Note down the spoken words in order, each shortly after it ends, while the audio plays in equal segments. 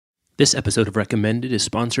This episode of Recommended is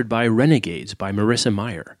sponsored by Renegades by Marissa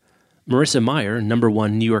Meyer. Marissa Meyer,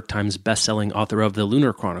 #1 New York Times bestselling author of The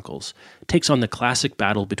Lunar Chronicles, takes on the classic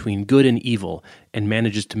battle between good and evil and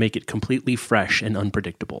manages to make it completely fresh and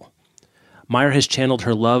unpredictable. Meyer has channeled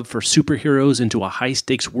her love for superheroes into a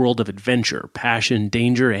high-stakes world of adventure, passion,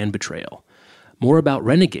 danger, and betrayal. More about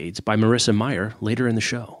Renegades by Marissa Meyer later in the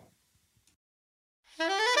show.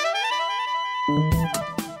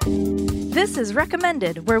 This is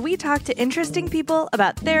Recommended, where we talk to interesting people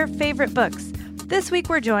about their favorite books. This week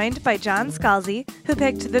we're joined by John Scalzi, who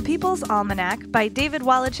picked The People's Almanac by David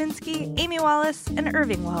Walachinsky, Amy Wallace, and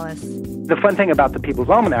Irving Wallace. The fun thing about The People's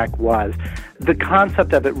Almanac was the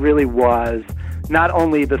concept of it really was not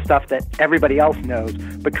only the stuff that everybody else knows,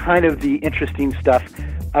 but kind of the interesting stuff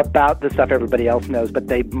about the stuff everybody else knows, but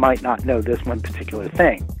they might not know this one particular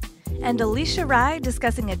thing. And Alicia Rai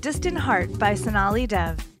discussing A Distant Heart by Sonali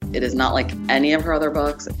Dev. It is not like any of her other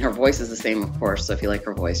books. Her voice is the same, of course, so if you like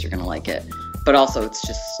her voice, you're going to like it. But also,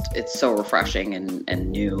 it's so refreshing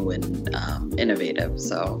and new and innovative,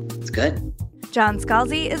 so it's good. John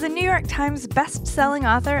Scalzi is a New York Times best-selling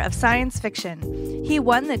author of science fiction. He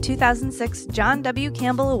won the 2006 John W.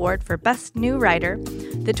 Campbell Award for Best New Writer,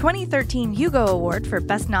 the 2013 Hugo Award for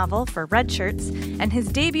Best Novel for Red Shirts, and his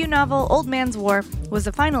debut novel, Old Man's War, was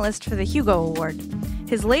a finalist for the Hugo Award.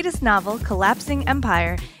 His latest novel, Collapsing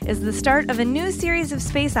Empire, is the start of a new series of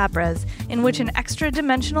space operas in which an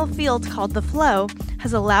extra-dimensional field called the Flow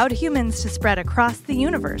has allowed humans to spread across the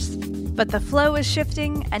universe. But the flow is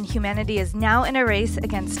shifting, and humanity is now in a race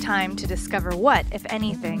against time to discover what, if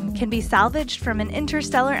anything, can be salvaged from an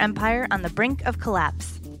interstellar empire on the brink of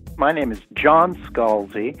collapse. My name is John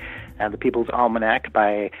Scalzi, and The People's Almanac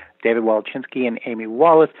by David Walachinsky and Amy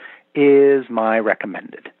Wallace is my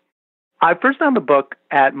recommended. I first found the book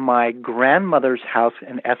at my grandmother's house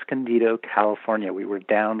in Escondido, California. We were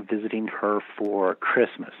down visiting her for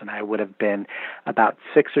Christmas, and I would have been about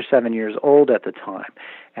 6 or 7 years old at the time.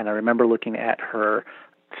 And I remember looking at her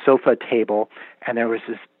sofa table, and there was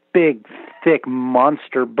this big, thick,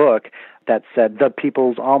 monster book that said The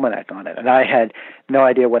People's Almanac on it. And I had no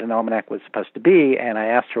idea what an almanac was supposed to be, and I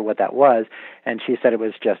asked her what that was, and she said it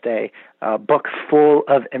was just a book full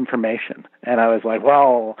of information. And I was like,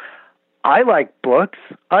 well, I like books,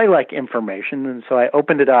 I like information, and so I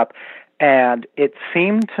opened it up, and it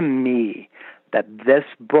seemed to me that this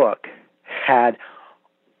book had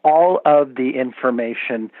all of the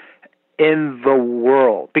information in the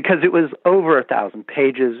world, because it was over 1,000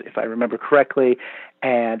 pages, if I remember correctly,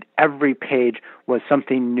 and every page was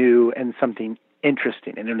something new and something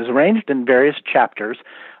interesting, and it was arranged in various chapters.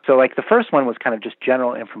 So like the first one was kind of just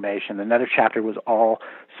general information. Another chapter was all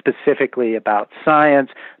specifically about science.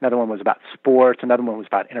 Another one was about sports. Another one was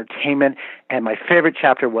about entertainment. And my favorite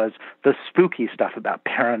chapter was the spooky stuff about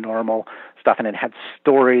paranormal stuff. And it had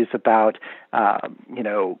stories about,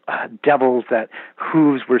 devils that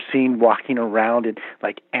hooves were seen walking around in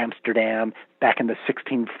like Amsterdam back in the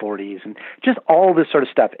 1640s and just all this sort of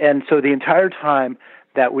stuff. And so the entire time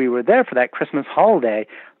that we were there for that Christmas holiday,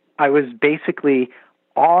 I was basically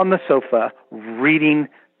on the sofa reading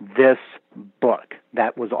this book.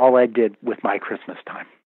 That was all I did with my Christmas time.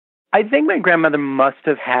 I think my grandmother must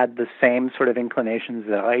have had the same sort of inclinations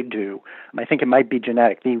that I do. I think it might be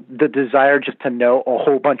genetic, the desire just to know a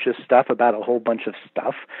whole bunch of stuff about a whole bunch of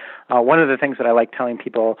stuff. One of the things that I like telling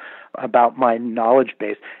people about my knowledge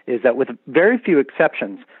base is that with very few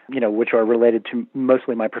exceptions, which are related to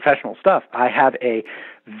mostly my professional stuff, I have a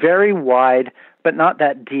very wide but not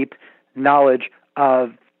that deep knowledge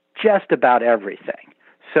of just about everything.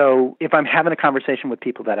 So if I'm having a conversation with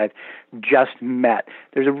people that I've just met,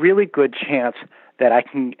 there's a really good chance that I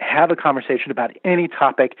can have a conversation about any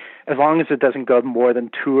topic as long as it doesn't go more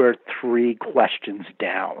than 2 or 3 questions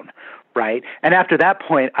down, right? And after that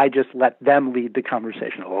point, I just let them lead the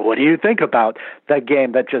conversation. Well, what do you think about the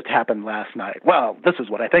game that just happened last night? Well, this is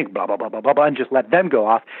what I think, blah, blah, blah, blah, blah, blah, and just let them go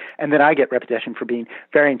off. And then I get repetition for being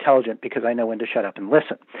very intelligent because I know when to shut up and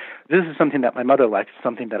listen. This is something that my mother likes,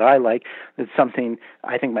 something that I like. It's something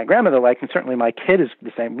I think my grandmother likes, and certainly my kid is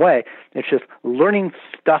the same way. It's just learning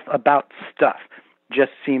stuff about stuff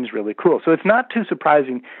just seems really cool. So it's not too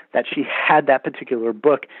surprising that she had that particular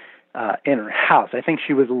book in her house. I think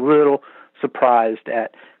she was a little surprised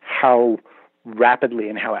at how rapidly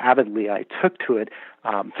and how avidly I took to it,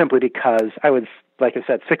 simply because I was, like I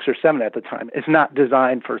said, 6 or 7 at the time. It's not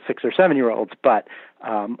designed for 6 or 7-year-olds, but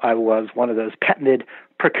I was one of those patented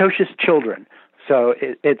precocious children, so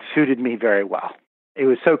it suited me very well. It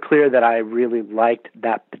was so clear that I really liked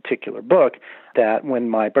that particular book that when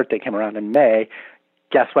my birthday came around in May,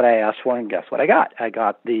 guess what I asked for and guess what I got? I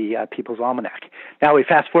got the People's Almanac. Now we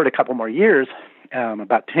fast forward a couple more years,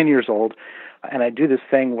 about 10 years old, and I do this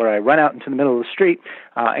thing where I run out into the middle of the street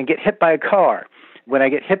and get hit by a car. When I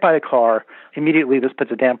get hit by a car, immediately this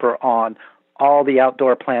puts a damper on all the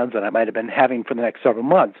outdoor plans that I might have been having for the next several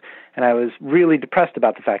months. And I was really depressed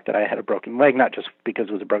about the fact that I had a broken leg, not just because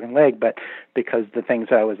it was a broken leg, but because the things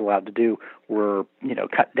that I was allowed to do were,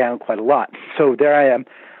 cut down quite a lot. So there I am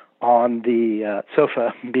on the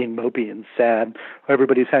sofa being mopey and sad.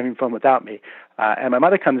 Everybody's having fun without me. And my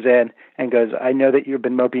mother comes in and goes, I know that you've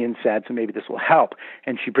been mopey and sad, so maybe this will help.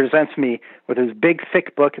 And she presents me with this big,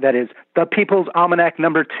 thick book that is The People's Almanac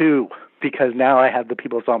number 2, because now I have The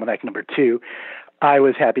People's Almanac number 2. I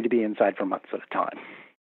was happy to be inside for months at a time.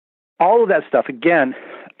 All of that stuff, again,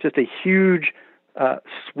 just a huge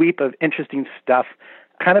sweep of interesting stuff,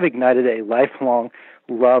 kind of ignited a lifelong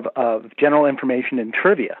love of general information and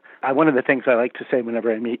trivia. One of the things I like to say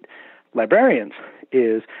whenever I meet librarians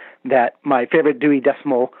is that my favorite Dewey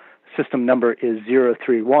Decimal System number is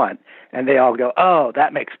 031, and they all go, oh,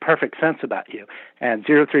 that makes perfect sense about you. And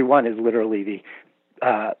 031 is literally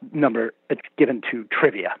the number given to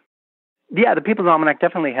trivia. Yeah, the People's Almanac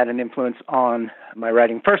definitely had an influence on my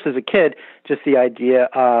writing. First, as a kid, just the idea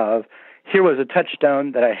of here was a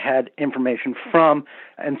touchstone that I had information from,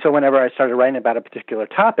 and so whenever I started writing about a particular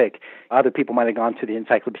topic, other people might have gone to the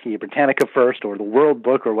Encyclopedia Britannica first or the World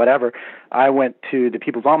Book or whatever. I went to the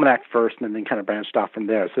People's Almanac first and then kind of branched off from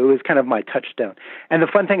there. So it was kind of my touchstone. And the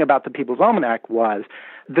fun thing about the People's Almanac was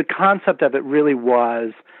the concept of it really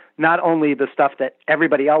was not only the stuff that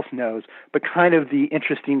everybody else knows, but kind of the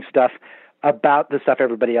interesting stuff about the stuff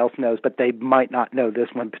everybody else knows, but they might not know this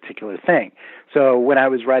one particular thing. So when I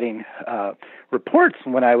was writing reports,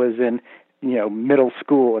 when I was in middle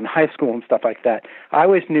school and high school and stuff like that, I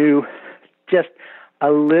always knew just a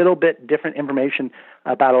little bit different information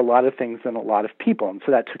about a lot of things than a lot of people. And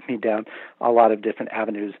so that took me down a lot of different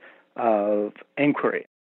avenues of inquiry.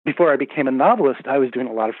 Before I became a novelist, I was doing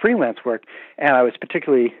a lot of freelance work, and I was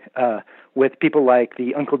particularly with people like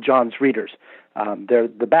the Uncle John's readers. They're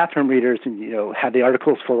the bathroom readers, and had the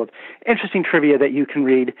articles full of interesting trivia that you can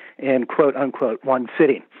read in quote unquote one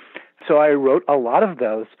sitting. So I wrote a lot of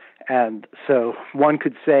those, and so one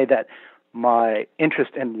could say that my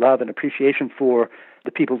interest and love and appreciation for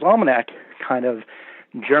the People's Almanac kind of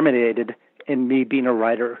germinated in me being a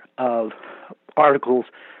writer of articles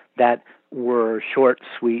that were short,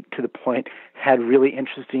 sweet, to the point, had really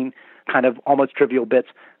interesting, kind of almost trivial bits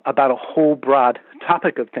about a whole broad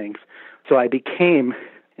topic of things. So I became,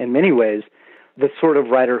 in many ways, the sort of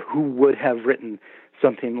writer who would have written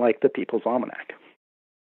something like the People's Almanac.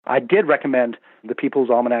 I did recommend the People's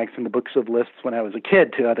Almanacs and the books of lists when I was a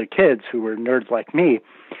kid to other kids who were nerds like me.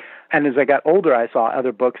 And as I got older, I saw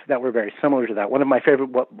other books that were very similar to that. One of my favorite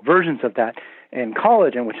versions of that in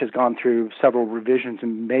college, and which has gone through several revisions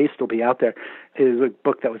and may still be out there, is a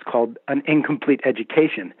book that was called An Incomplete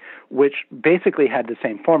Education, which basically had the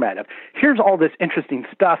same format of, here's all this interesting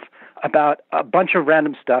stuff about a bunch of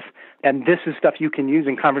random stuff, and this is stuff you can use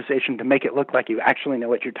in conversation to make it look like you actually know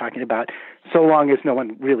what you're talking about, so long as no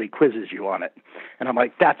one really quizzes you on it. And I'm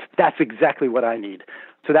like, that's exactly what I need.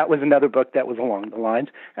 So that was another book that was along the lines.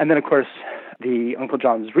 And then, of course, the Uncle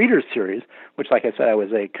John's Readers series, which, like I said, I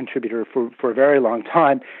was a contributor for a very long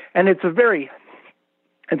time. And it's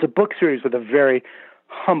a book series with a very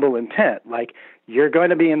humble intent. Like, you're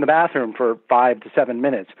going to be in the bathroom for 5 to 7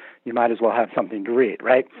 minutes. You might as well have something to read,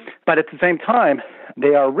 right? But at the same time,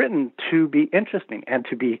 they are written to be interesting and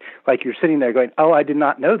to be like you're sitting there going, oh, I did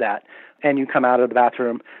not know that. And you come out of the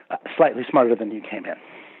bathroom slightly smarter than you came in.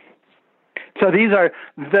 So these are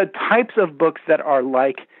the types of books that are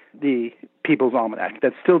like the People's Almanac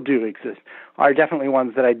that still do exist, are definitely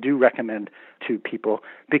ones that I do recommend to people,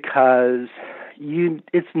 because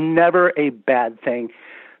it's never a bad thing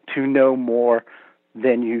to know more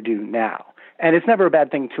than you do now. And it's never a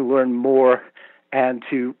bad thing to learn more and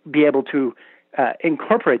to be able to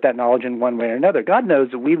incorporate that knowledge in one way or another. God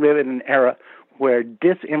knows that we live in an era where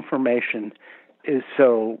disinformation is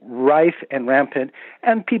so rife and rampant,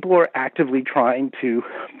 and people are actively trying to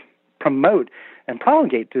promote and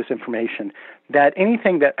promulgate disinformation, that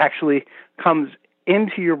anything that actually comes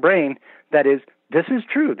into your brain that is, this is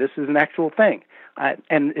true, this is an actual thing,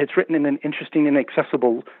 and it's written in an interesting and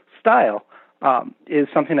accessible style, is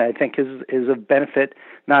something I think is of benefit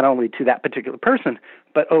not only to that particular person,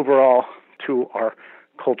 but overall to our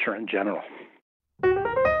culture in general.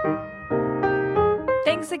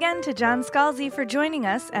 Thanks again to John Scalzi for joining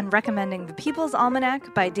us and recommending The People's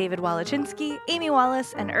Almanac by David Walachinsky, Amy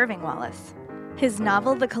Wallace, and Irving Wallace. His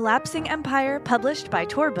novel, The Collapsing Empire, published by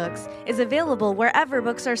Tor Books, is available wherever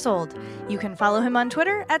books are sold. You can follow him on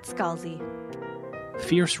Twitter at Scalzi.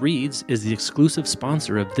 Fierce Reads is the exclusive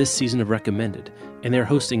sponsor of this season of Recommended, and they're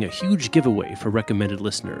hosting a huge giveaway for Recommended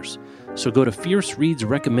listeners. So go to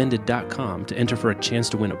fiercereadsrecommended.com to enter for a chance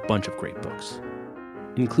to win a bunch of great books.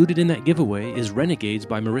 Included in that giveaway is Renegades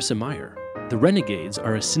by Marissa Meyer. The Renegades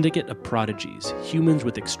are a syndicate of prodigies, humans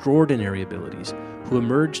with extraordinary abilities, who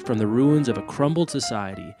emerged from the ruins of a crumbled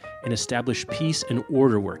society and established peace and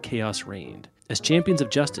order where chaos reigned. As champions of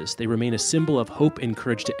justice, they remain a symbol of hope and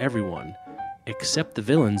courage to everyone, except the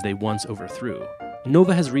villains they once overthrew.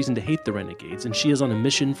 Nova has reason to hate the Renegades, and she is on a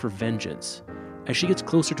mission for vengeance. As she gets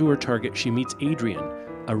closer to her target, she meets Adrian,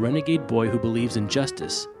 a renegade boy who believes in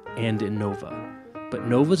justice and in Nova. But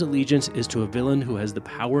Nova's allegiance is to a villain who has the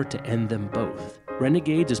power to end them both.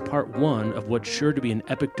 Renegades is part 1 of what's sure to be an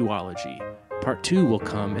epic duology. Part 2 will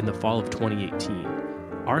come in the fall of 2018.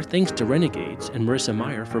 Our thanks to Renegades and Marissa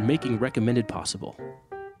Meyer for making Recommended possible.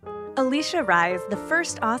 Alicia Rye is the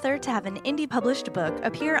first author to have an indie-published book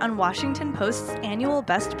appear on Washington Post's annual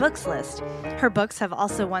Best Books list. Her books have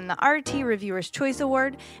also won the RT Reviewer's Choice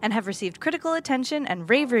Award and have received critical attention and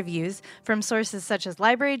rave reviews from sources such as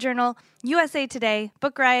Library Journal, USA Today,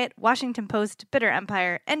 Book Riot, Washington Post, Bitter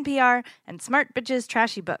Empire, NPR, and Smart Bitches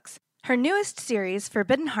Trashy Books. Her newest series,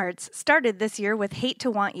 Forbidden Hearts, started this year with Hate to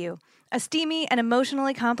Want You. A steamy and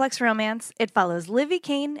emotionally complex romance, it follows Livy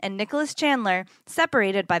Kane and Nicholas Chandler,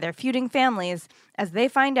 separated by their feuding families, as they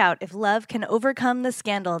find out if love can overcome the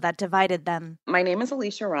scandal that divided them. My name is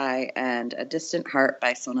Alicia Rye, and A Distant Heart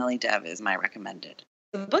by Sonali Dev is my recommended.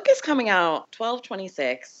 The book is coming out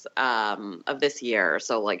 12/26 of this year,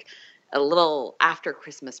 so like a little after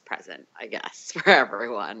Christmas present, I guess, for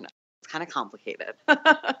everyone. It's kind of complicated.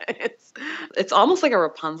 It's almost like a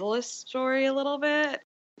Rapunzel story a little bit.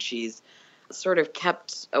 She's sort of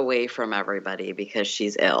kept away from everybody because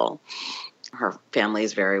she's ill. Her family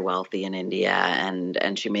is very wealthy in India,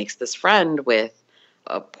 and she makes this friend with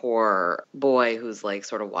a poor boy who's like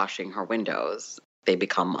sort of washing her windows. They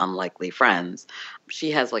become unlikely friends. She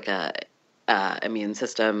has like a immune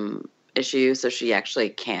system issue, so she actually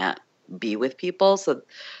can't be with people. So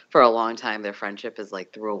for a long time, their friendship is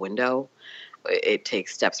like through a window. It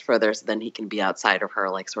takes steps further, so then he can be outside of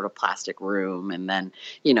her like sort of plastic room, and then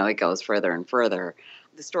it goes further and further.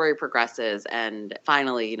 The story progresses, and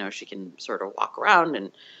finally she can sort of walk around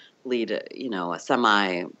and lead a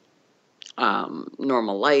semi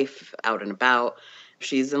normal life out and about.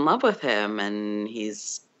 She's in love with him, and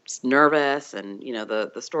he's nervous, and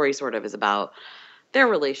the story sort of is about their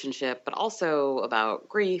relationship, but also about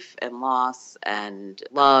grief and loss and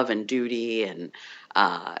love and duty. And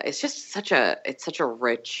it's just such a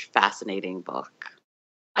rich, fascinating book.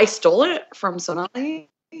 I stole it from Sonali.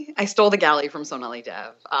 I stole the galley from Sonali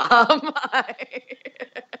Dev.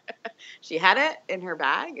 She had it in her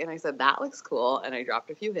bag, and I said, that looks cool. And I dropped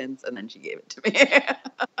a few hints, and then she gave it to me.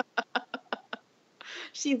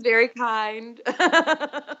 She's very kind.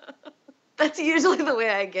 That's usually the way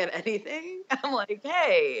I get anything. I'm like,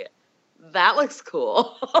 hey, that looks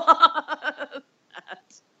cool.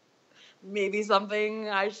 That's maybe something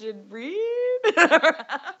I should read.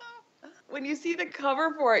 When you see the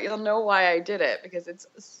cover for it, you'll know why I did it, because it's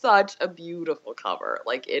such a beautiful cover.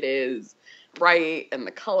 Like, it is bright, and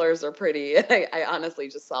the colors are pretty. I honestly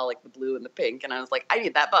just saw like the blue and the pink, and I was like, I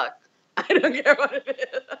need that book. I don't care what it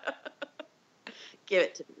is. Give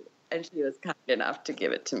it to me. And she was kind enough to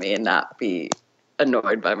give it to me and not be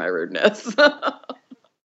annoyed by my rudeness.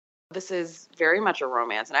 This is very much a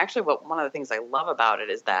romance. And actually, one of the things I love about it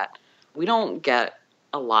is that we don't get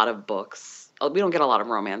a lot of books. We don't get a lot of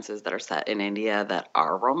romances that are set in India that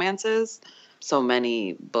are romances. So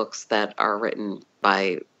many books that are written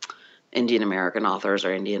by Indian American authors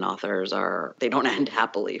or Indian authors they don't end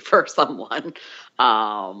happily for someone.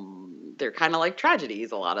 They're kind of like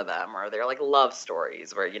tragedies, a lot of them, or they're like love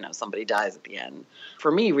stories where, somebody dies at the end.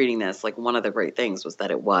 For me, reading this, like, one of the great things was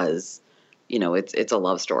that it was, it's a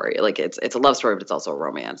love story. Like, it's a love story, but it's also a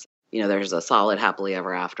romance. There's a solid happily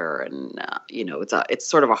ever after, and it's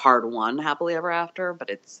sort of a hard one happily ever after, but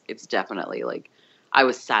it's definitely like, I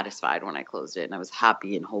was satisfied when I closed it, and I was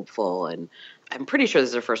happy and hopeful. And I'm pretty sure this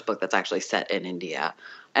is her first book that's actually set in India.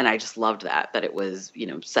 And I just loved that it was,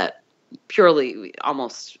 set purely,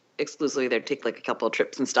 almost exclusively. They'd take like a couple of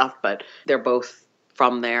trips and stuff, but they're both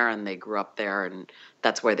from there, and they grew up there, and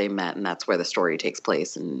that's where they met, and that's where the story takes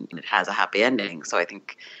place, and it has a happy ending. So I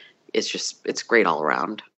think it's great all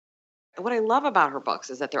around. What I love about her books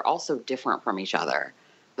is that they're also different from each other.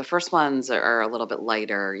 The first ones are a little bit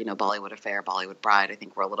lighter, Bollywood Affair, Bollywood Bride, I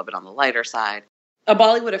think we're a little bit on the lighter side. A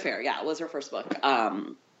Bollywood Affair, yeah, it was her first book.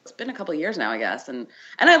 It's been a couple of years now, I guess, and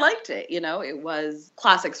I liked it. It was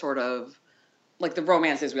classic sort of like the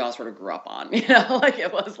romances we all sort of grew up on. Like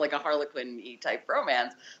it was like a Harlequin-y type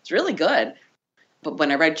romance. It's really good. But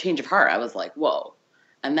when I read Change of Heart, I was like, whoa.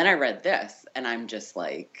 And then I read this, and I'm just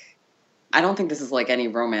like, I don't think this is like any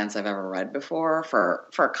romance I've ever read before for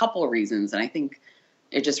a couple of reasons. And I think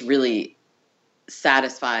it just really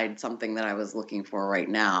satisfied something that I was looking for right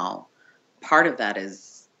now. Part of that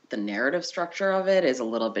is the narrative structure of it is a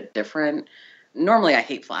little bit different. Normally, I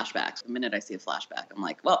hate flashbacks. The minute I see a flashback, I'm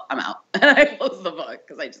like, well, I'm out. And I close the book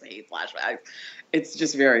because I just hate flashbacks. It's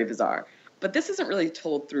just very bizarre. But this isn't really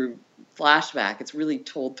told through flashback. It's really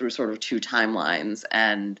told through sort of two timelines.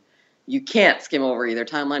 And you can't skim over either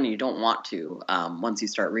timeline, and you don't want to once you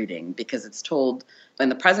start reading, because it's told in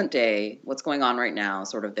the present day, what's going on right now,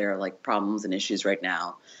 sort of their like problems and issues right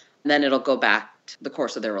now. And then it'll go back to the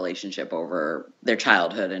course of their relationship over their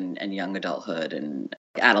childhood and young adulthood and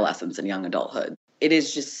adolescence and young adulthood. It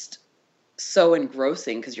is just so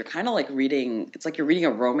engrossing because you're kind of like it's like you're reading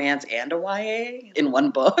a romance and a YA in one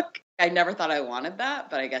book. I never thought I wanted that,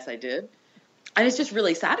 but I guess I did. And it's just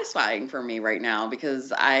really satisfying for me right now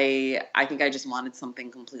because I think I just wanted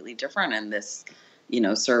something completely different, and this,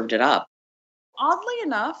 served it up. Oddly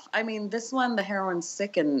enough, I mean, this one, the heroine's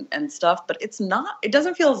sick and stuff, but it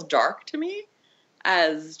doesn't feel as dark to me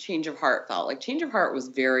as Change of Heart felt. Like Change of Heart was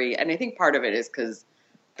and I think part of it is because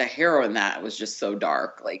the hero in that was just so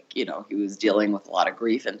dark. Like, he was dealing with a lot of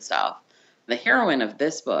grief and stuff. The heroine of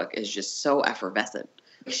this book is just so effervescent.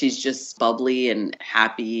 She's just bubbly and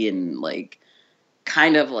happy and like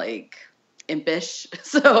kind of like impish.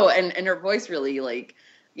 So, and her voice really like,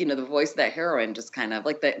 the voice of that heroine just kind of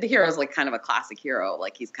like the hero is like kind of a classic hero.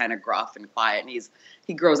 Like he's kind of gruff and quiet, and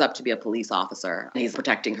he grows up to be a police officer, and he's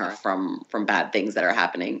protecting her from bad things that are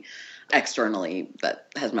happening externally that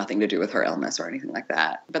has nothing to do with her illness or anything like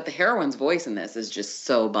that. But the heroine's voice in this is just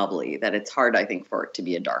so bubbly that it's hard, I think, for it to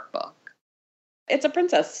be a dark book. It's a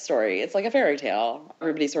princess story. It's like a fairy tale.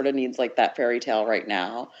 Everybody sort of needs like that fairy tale right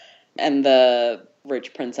now. And the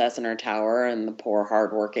rich princess in her tower and the poor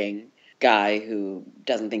hardworking guy who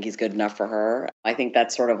doesn't think he's good enough for her. I think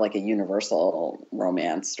that's sort of like a universal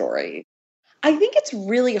romance story. I think it's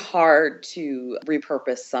really hard to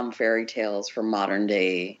repurpose some fairy tales for modern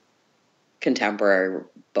day contemporary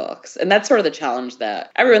books. And that's sort of the challenge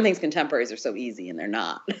that everyone thinks contemporaries are so easy, and they're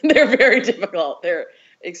not. They're very difficult. They're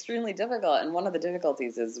extremely difficult. And one of the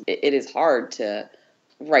difficulties is it is hard to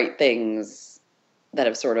write things that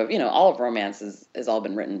have sort of, all of romance has all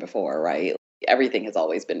been written before, right? Everything has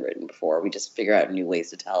always been written before. We just figure out new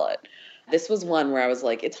ways to tell it. This was one where I was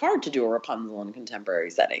like, it's hard to do a Rapunzel in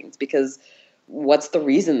contemporary settings because what's the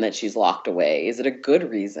reason that she's locked away? Is it a good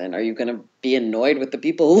reason? Are you going to be annoyed with the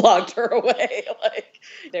people who locked her away? Like,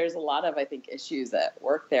 there's a lot of, I think, issues that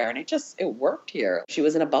work there. And it worked here. She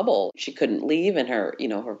was in a bubble. She couldn't leave, and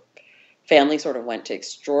her family sort of went to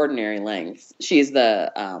extraordinary lengths. She's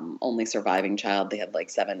the only surviving child. They had like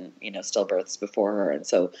 7, stillbirths before her. And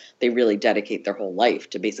so they really dedicate their whole life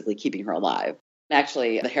to basically keeping her alive.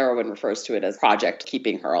 Actually, the heroine refers to it as Project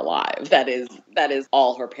Keeping Her Alive. That is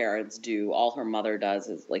all her parents do. All her mother does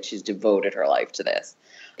is like she's devoted her life to this.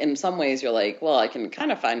 In some ways, you're like, well, I can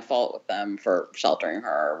kind of find fault with them for sheltering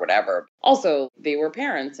her or whatever. Also, they were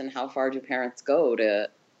parents, and how far do parents go to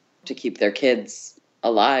keep their kids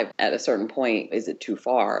alive? At a certain point, is it too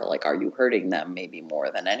far? Like, are you hurting them maybe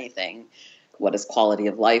more than anything? What is quality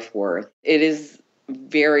of life worth? It is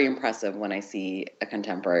very impressive when I see a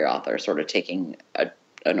contemporary author sort of taking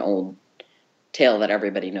an old tale that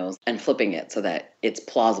everybody knows and flipping it so that it's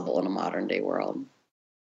plausible in a modern day world.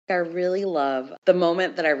 I really love the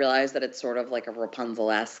moment that I realized that it's sort of like a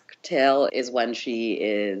Rapunzel-esque tale is when she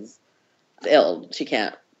is ill. She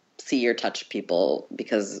can't see or touch people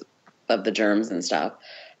because of the germs and stuff.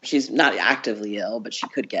 She's not actively ill, but she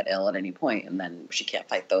could get ill at any point, and then she can't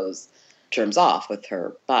fight those germs off with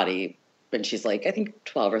her body. And she's like, I think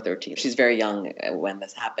 12 or 13. She's very young when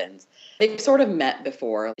this happens. They sort of met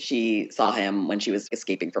before. She saw him when she was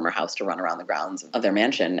escaping from her house to run around the grounds of their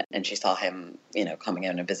mansion. And she saw him, coming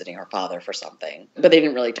in and visiting her father for something. But they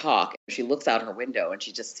didn't really talk. She looks out her window and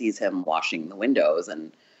she just sees him washing the windows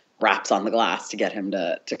and raps on the glass to get him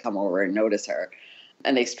to come over and notice her.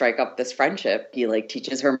 And they strike up this friendship. He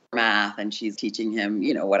teaches her math and she's teaching him,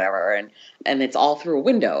 whatever. And it's all through a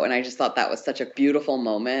window. And I just thought that was such a beautiful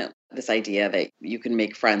moment. This idea that you can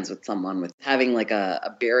make friends with someone with having like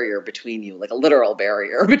a barrier between you, like a literal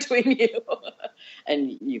barrier between you.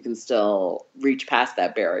 And you can still reach past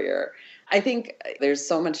that barrier. I think there's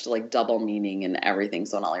so much like double meaning in everything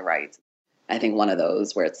Sonali writes. I think one of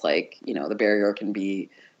those where it's like, the barrier can be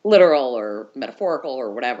literal or metaphorical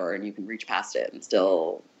or whatever, and you can reach past it and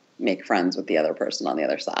still make friends with the other person on the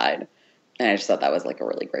other side. And I just thought that was like a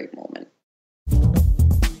really great moment.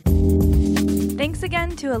 Thanks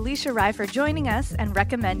again to Alisha Rai for joining us and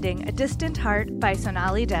recommending A Distant Heart by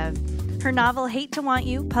Sonali Dev. Her novel Hate to Want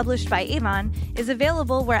You, published by Avon, is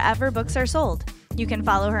available wherever books are sold. You can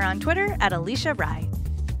follow her on Twitter at Alisha Rai.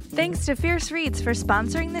 Thanks to Fierce Reads for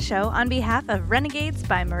sponsoring the show on behalf of Renegades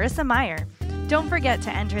by Marissa Meyer. Don't forget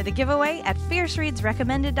to enter the giveaway at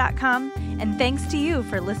fiercereadsrecommended.com, and thanks to you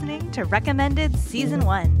for listening to Recommended Season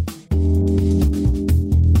 1.